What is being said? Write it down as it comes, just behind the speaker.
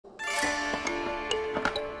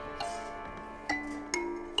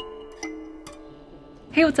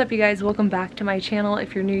Hey, what's up you guys? Welcome back to my channel.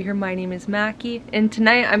 If you're new here, my name is Mackie, and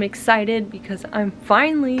tonight I'm excited because I'm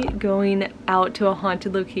finally going out to a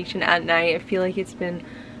haunted location at night. I feel like it's been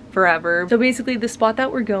forever. So basically the spot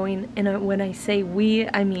that we're going, and when I say we,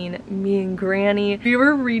 I mean me and Granny. We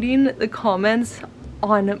were reading the comments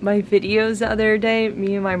on my videos the other day,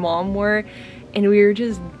 me and my mom were, and we were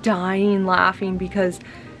just dying laughing because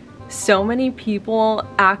so many people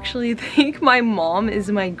actually think my mom is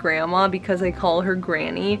my grandma because I call her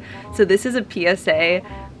Granny. So this is a PSA.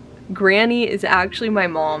 Granny is actually my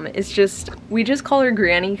mom. It's just, we just call her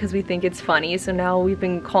Granny because we think it's funny. So now we've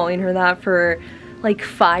been calling her that for like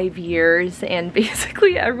 5 years, and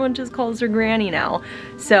basically everyone just calls her Granny now.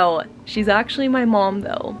 So she's actually my mom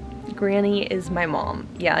though. Granny is my mom.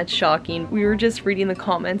 Yeah, it's shocking. We were just reading the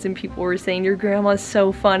comments and people were saying your grandma's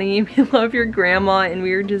so funny, we love your grandma, and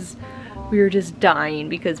we were just dying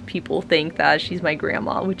because people think that she's my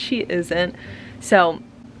grandma, which she isn't. So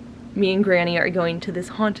me and Granny are going to this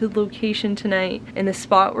haunted location tonight, and the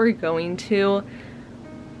spot we're going to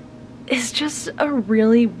is just a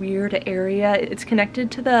really weird area. It's connected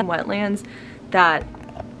to the wetlands that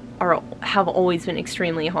have always been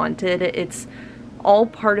extremely haunted. It's all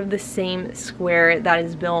part of the same square that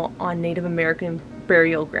is built on Native American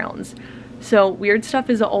burial grounds. So weird stuff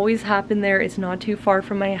has always happened there. It's not too far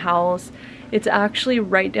from my house. It's actually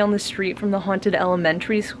right down the street from the haunted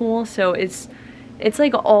elementary school. So it's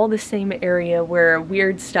like all the same area where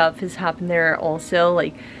weird stuff has happened there also.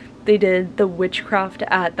 Like they did the witchcraft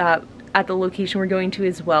at the location we're going to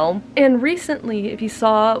as well. And recently, if you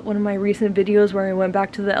saw one of my recent videos where I went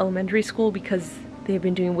back to the elementary school because they've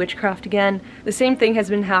been doing witchcraft again, the same thing has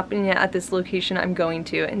been happening at this location I'm going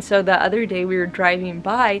to. And so the other day we were driving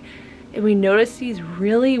by and we noticed these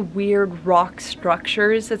really weird rock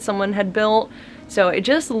structures that someone had built. So it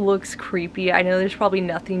just looks creepy. I know there's probably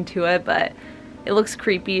nothing to it, but it looks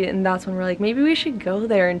creepy, and that's when we're like, maybe we should go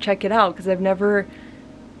there and check it out, because I've never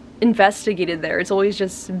investigated there. It's always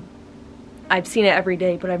just, I've seen it every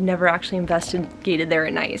day, but I've never actually investigated there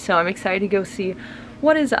at night. So I'm excited to go see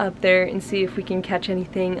what is up there and see if we can catch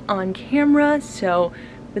anything on camera. So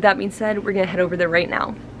with that being said, we're gonna head over there right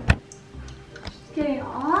now. Getting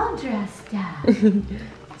all dressed up.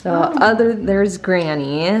 So there's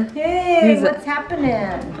Granny. Hey, what's happening?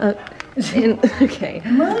 Okay.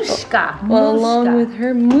 Mushka. Well, along with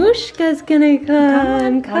her, Mushka's gonna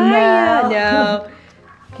come. Kaia. No.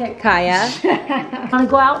 Okay. Kaia. Want to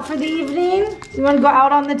go out for the evening? You want to go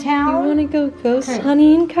out on the town? You want to go ghost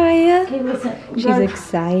hunting, Kaia? Okay, listen. She's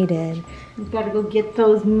excited. You gotta go get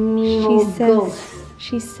those mean old ghosts.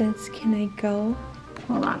 She says, can I go?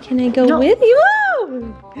 Hold on. Can I go with you?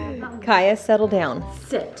 Kaia, settle down.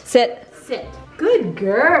 Sit. Sit. Sit. Good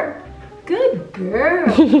girl. Good girl.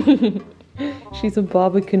 She's a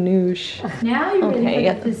Baba Ganoush. Now you're ready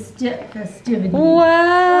for the festivities.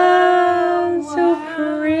 Wow, so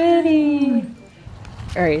pretty.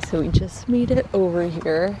 Alright, so we just made it over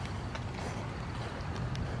here.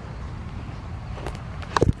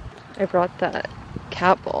 I brought that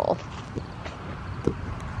cat ball.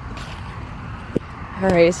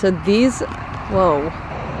 Alright, so these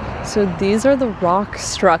are the rock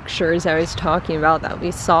structures I was talking about that we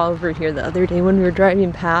saw over here the other day when we were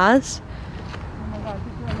driving past. Oh my God,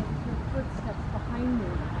 there's footsteps behind me.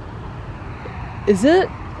 Is it?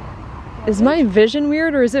 Is my vision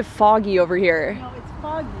weird, or is it foggy over here? No, it's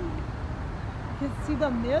foggy. You can see the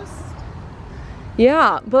mist?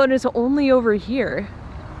 Yeah, but it's only over here.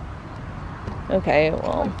 Okay,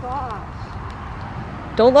 well. Oh my gosh.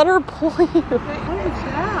 Don't let her pull you. What is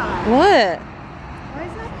that? What? Why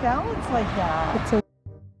is that balanced like that? It's a...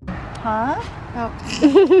 Huh? Oh.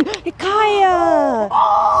 Kaia!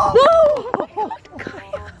 Oh! No! Oh my God,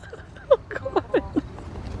 Kaia. Oh God.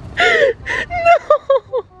 No!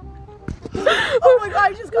 Oh my God,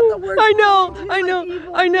 I just got the worst. I know, feeling, I know,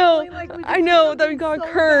 evil I know, feeling, like we I did know that we something got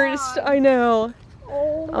so cursed. bad. I know.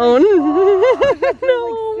 Oh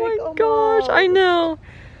No, my gosh, I know.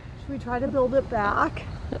 Should we try to build it back?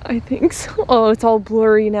 I think so. Oh, it's all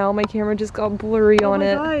blurry now. My camera just got blurry on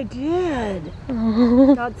it. Oh my God, I did.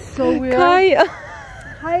 Oh. That's so weird. Kaia.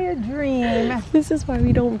 Kaia dream. This is why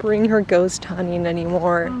we don't bring her ghost hunting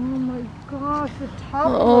anymore. Oh my gosh, the top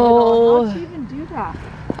of it Oh. all. How'd she even do that?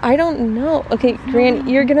 I don't know. Okay, Gran,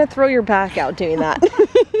 you're gonna throw your back out doing that.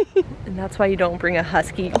 And that's why you don't bring a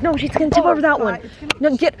husky. No, she's gonna tip over that one.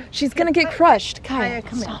 No, she's gonna get crushed. Kaia,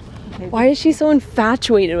 come stop. Okay, Why is she so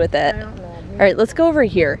infatuated with it? I don't know. All right, let's go over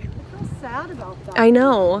here. I feel sad about that. I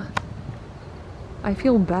know. I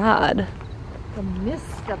feel bad. The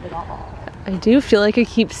mist of it all. I do feel like I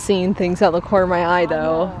keep seeing things out the corner of my eye,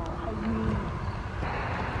 though. I mean,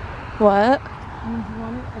 What? do you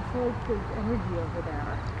want feel like there's energy over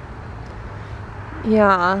there.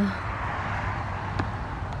 Yeah.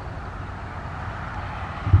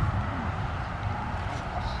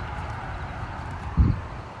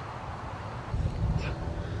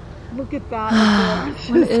 Look at that.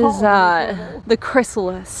 What is that? The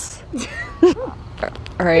chrysalis.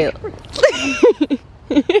 All right.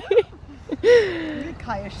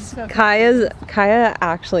 Kaia, she's so Kaia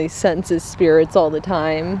actually senses spirits all the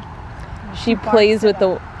time. She plays with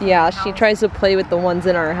the, yeah, she tries to play with the ones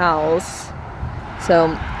in our house.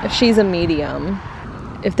 So she's a medium.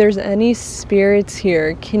 If there's any spirits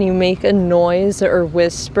here, can you make a noise or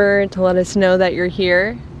whisper to let us know that you're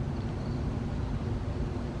here?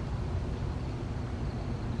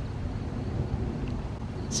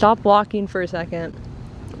 Stop walking for a second.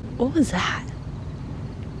 What was that?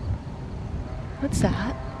 What's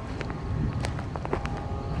that?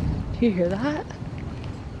 Do you hear that?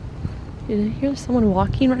 Did you hear someone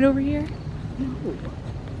walking right over here? No.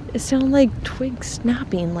 It sounded like twigs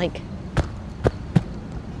snapping, like.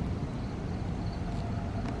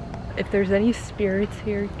 If there's any spirits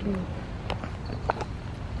here, can you...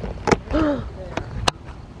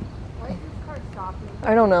 Why is this car stopping?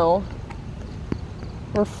 I don't know.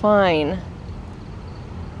 We're fine.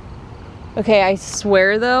 Okay, I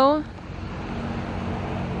swear though,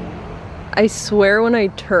 I swear when I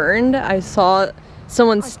turned, I saw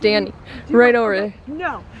someone standing right over there.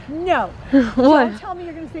 No, no. What? Don't tell me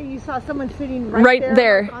you're going to say you saw someone sitting Right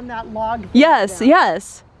there. like on that log. Yes, down.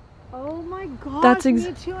 yes. Oh my gosh, That's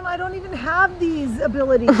me too, and I don't even have these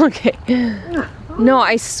abilities. Okay. No,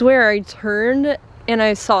 I swear I turned and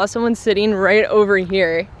I saw someone sitting right over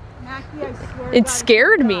here. Mackie, I swear It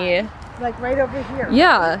scared me. Like right over here.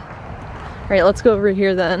 Yeah. All right, let's go over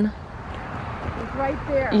here then. It's right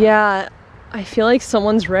there. Yeah, I feel like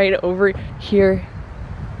someone's right over here.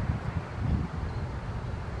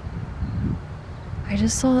 I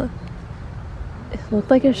just saw, it looked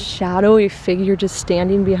like a shadowy figure just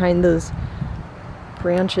standing behind those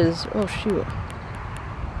branches. Oh shoot.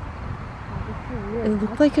 It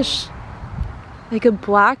looked like a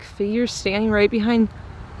black figure standing right behind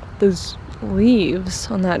those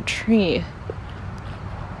leaves on that tree.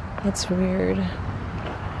 That's weird.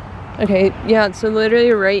 Okay, yeah, so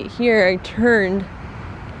literally right here I turned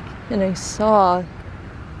and I saw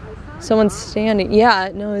someone standing.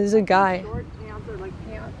 Yeah, no, it was a guy. Short pants or like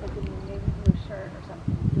pants, like in a navy blue shirt or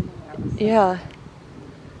something. Yeah.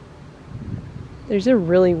 There's a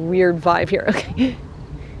really weird vibe here. Okay.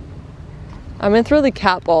 I'm gonna throw the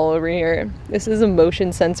cat ball over here. This is a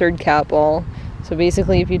motion censored cat ball. So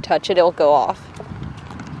basically if you touch it, it'll go off.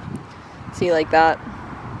 See, like that.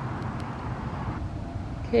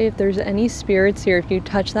 Okay, if there's any spirits here, if you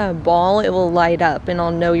touch that ball, it will light up and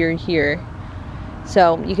I'll know you're here.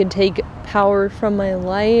 So you can take power from my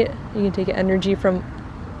light, you can take energy from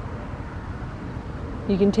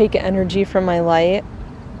my light,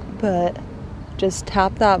 but just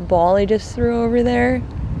tap that ball I just threw over there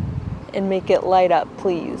and make it light up,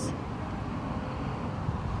 please.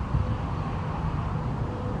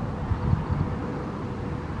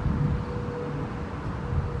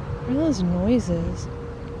 What are those noises?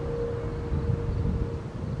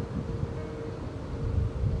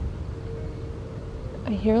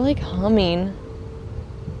 I hear like humming.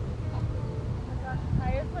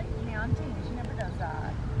 Kaia's like counting. She never does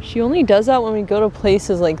that. She only does that when we go to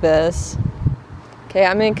places like this. Okay,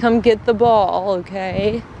 I'm gonna come get the ball,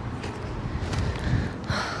 okay?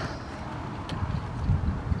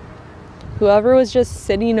 Whoever was just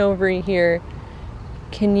sitting over here,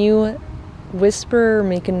 can you whisper or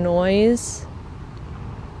make a noise?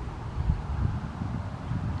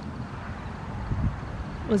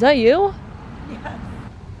 Was that you? Yes.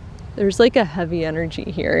 There's like a heavy energy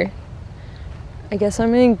here. I guess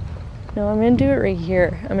I'm gonna do it right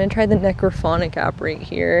here. I'm gonna try the necrophonic app right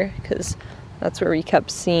here because that's where we kept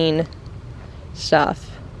seeing stuff.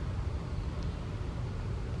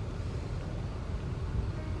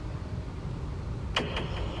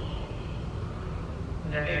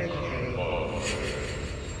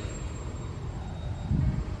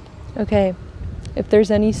 Okay, if there's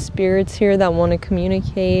any spirits here that want to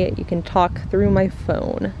communicate, you can talk through my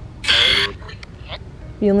phone.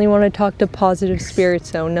 You only want to talk to positive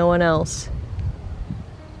spirits, though, no one else.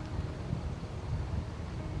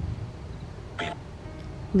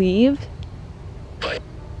 Leave?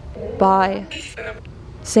 Bye.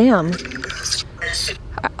 Sam.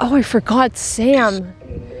 Oh, I forgot Sam.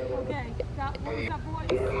 Okay, what was that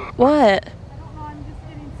voice? What? I don't know, I'm just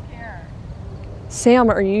getting scared.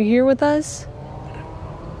 Sam, are you here with us?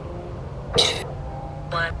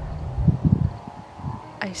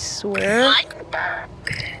 I swear.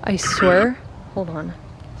 I swear, hold on.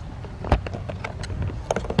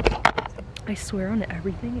 I swear on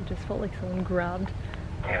everything, it just felt like someone grabbed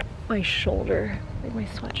my shoulder, like my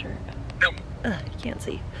sweatshirt. Ugh, you can't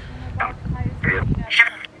see.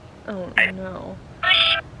 Oh no.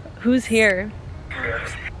 Who's here?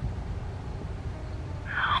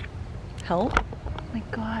 Help? Oh my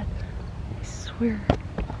god. I swear.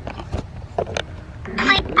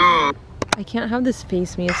 I can't have this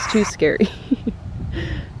face me, it's too scary.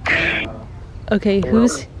 Okay,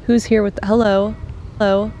 who's here with hello?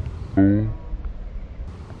 Hello?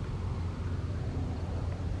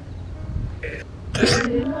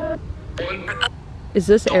 Is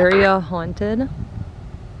this area haunted?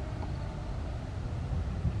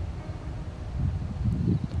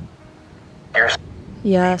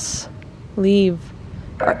 Yes. Leave.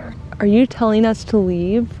 Are you telling us to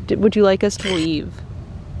leave? Would you like us to leave?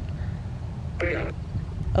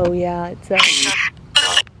 Oh yeah, it says.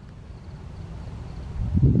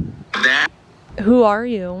 Who are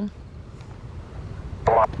you?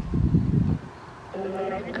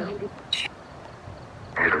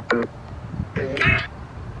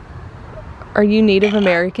 Are you Native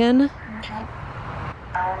American?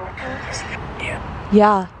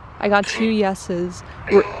 Yeah, I got 2 yeses.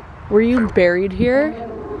 Were you buried here?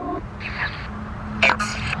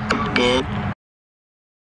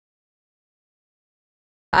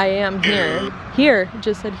 I am here. Here, it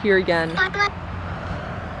just said here again.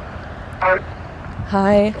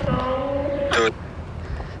 Hi.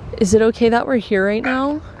 Is it okay that we're here right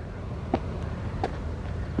now?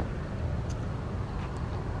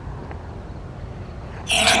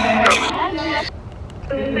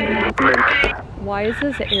 Why is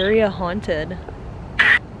this area haunted?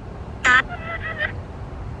 Why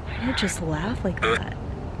did it just laugh like that?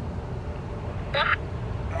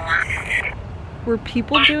 Were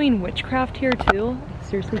people doing witchcraft here too? I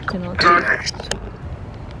seriously cannot see.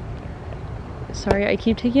 Sorry, I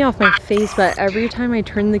keep taking off my face, but every time I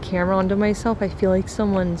turn the camera onto myself, I feel like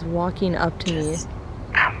someone's walking up to me.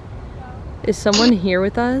 Is someone here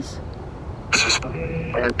with us?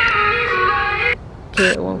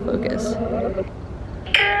 Okay, it won't focus.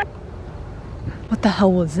 What the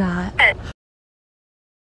hell was that?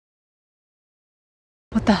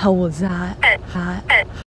 What the hell was that?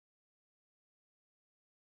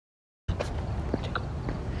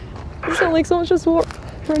 It sounds like someone's just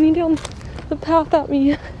running down the path at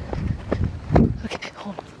me. Okay,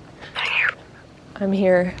 hold on. I'm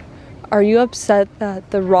here. Are you upset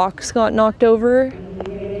that the rocks got knocked over?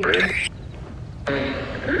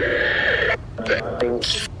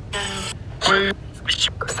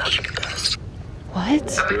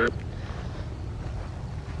 What?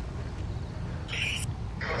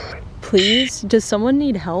 Please? Does someone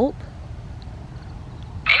need help?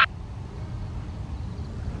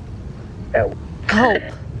 Help.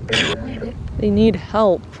 They need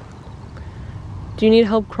help. Do you need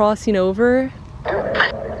help crossing over?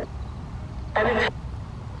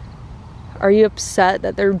 Are you upset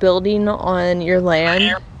that they're building on your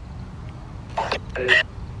land?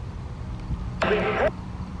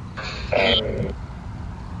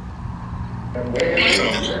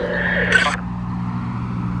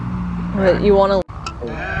 What, you want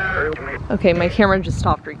to... Okay, my camera just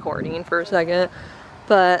stopped recording for a second,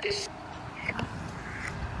 but...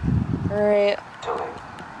 Alright.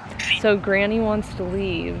 So Granny wants to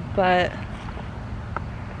leave, but...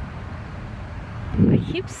 I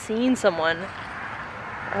keep seeing someone.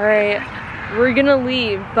 Alright, we're gonna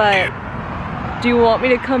leave, but... Do you want me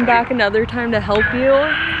to come back another time to help you?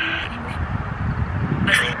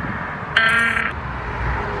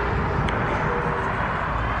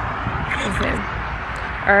 Okay.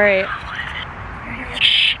 Alright.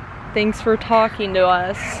 Thanks for talking to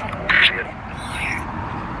us.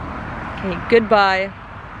 Okay, goodbye.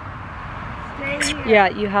 Yeah,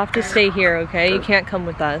 you have to stay here, okay? You can't come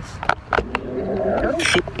with us.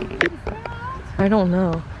 I don't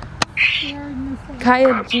know.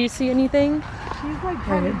 Kaia, do you see anything? She's like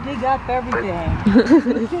trying to dig up everything.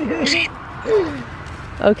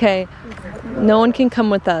 Okay. No one can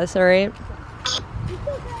come with us, alright?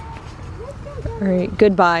 Alright,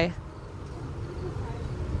 goodbye.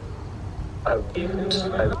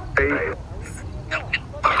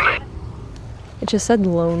 It just said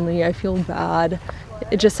lonely. I feel bad.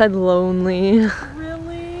 It just said lonely.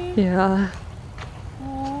 Really? Yeah.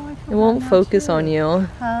 Oh, It won't focus on you.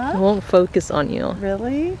 Huh? It won't focus on you.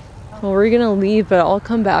 Really? Well, we're gonna leave, but I'll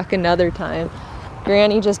come back another time.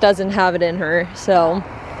 Granny just doesn't have it in her, so.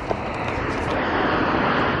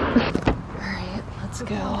 Alright, let's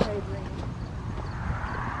go.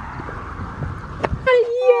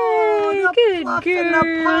 Yay! the Good fluff girl. and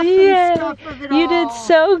the puff Yeah. and stuff of it You did all.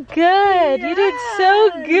 so good. You did so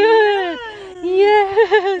good.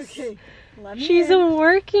 Yes. Okay, let me She's in. a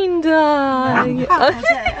working dog.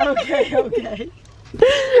 Okay.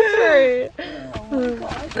 Alright. Oh my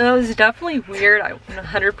God. That was definitely weird. I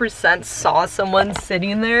 100% saw someone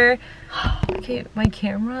sitting there. Okay, my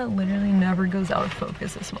camera literally never goes out of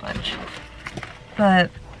focus this much. But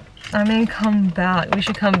I may come back. We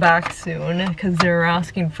should come back soon because they were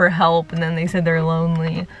asking for help and then they said they're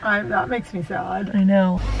lonely. That makes me sad. I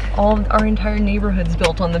know. Our entire neighborhood's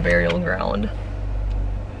built on the burial ground.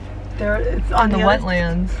 It's on The the other-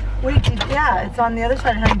 wetlands. Wait, yeah, it's on the other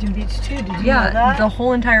side of Huntington Beach too. Did you know Yeah, that? the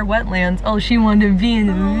whole entire wetlands. Oh, she wanted to be in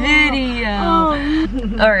the video.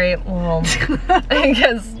 Oh. Alright, well, I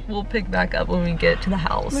guess we'll pick back up when we get to the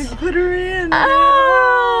house. Let's put her in.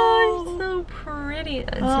 Oh, it's so pretty.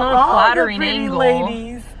 It's not a all the flattering pretty angle.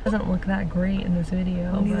 ladies. Doesn't look that great in this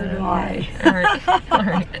video. Neither but do I. Alright,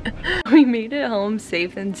 alright. We made it home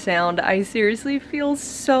safe and sound. I seriously feel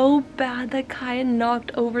so bad that Kaia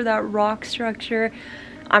knocked over that rock structure.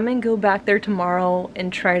 I'm gonna go back there tomorrow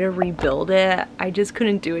and try to rebuild it. I just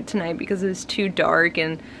couldn't do it tonight because it was too dark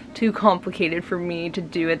and too complicated for me to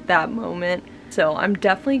do at that moment. So I'm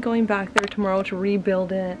definitely going back there tomorrow to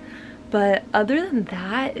rebuild it. But other than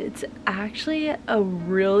that, it's actually a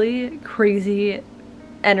really crazy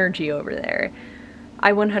energy over there.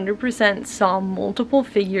 I 100% saw multiple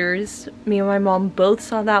figures. Me and my mom both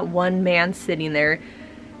saw that one man sitting there.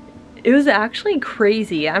 It was actually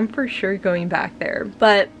crazy. I'm for sure going back there.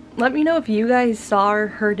 But let me know if you guys saw or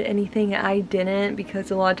heard anything I didn't, because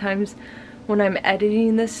a lot of times when I'm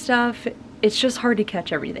editing this stuff, it's just hard to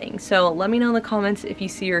catch everything. So let me know in the comments if you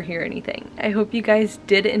see or hear anything. I hope you guys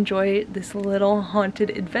did enjoy this little haunted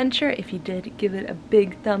adventure. If you did, give it a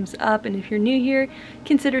big thumbs up. And if you're new here,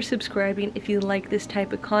 consider subscribing if you like this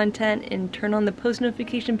type of content, and turn on the post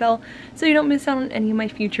notification bell so you don't miss out on any of my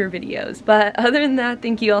future videos. But other than that,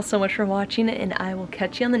 thank you all so much for watching, and I will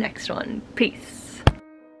catch you on the next one. Peace.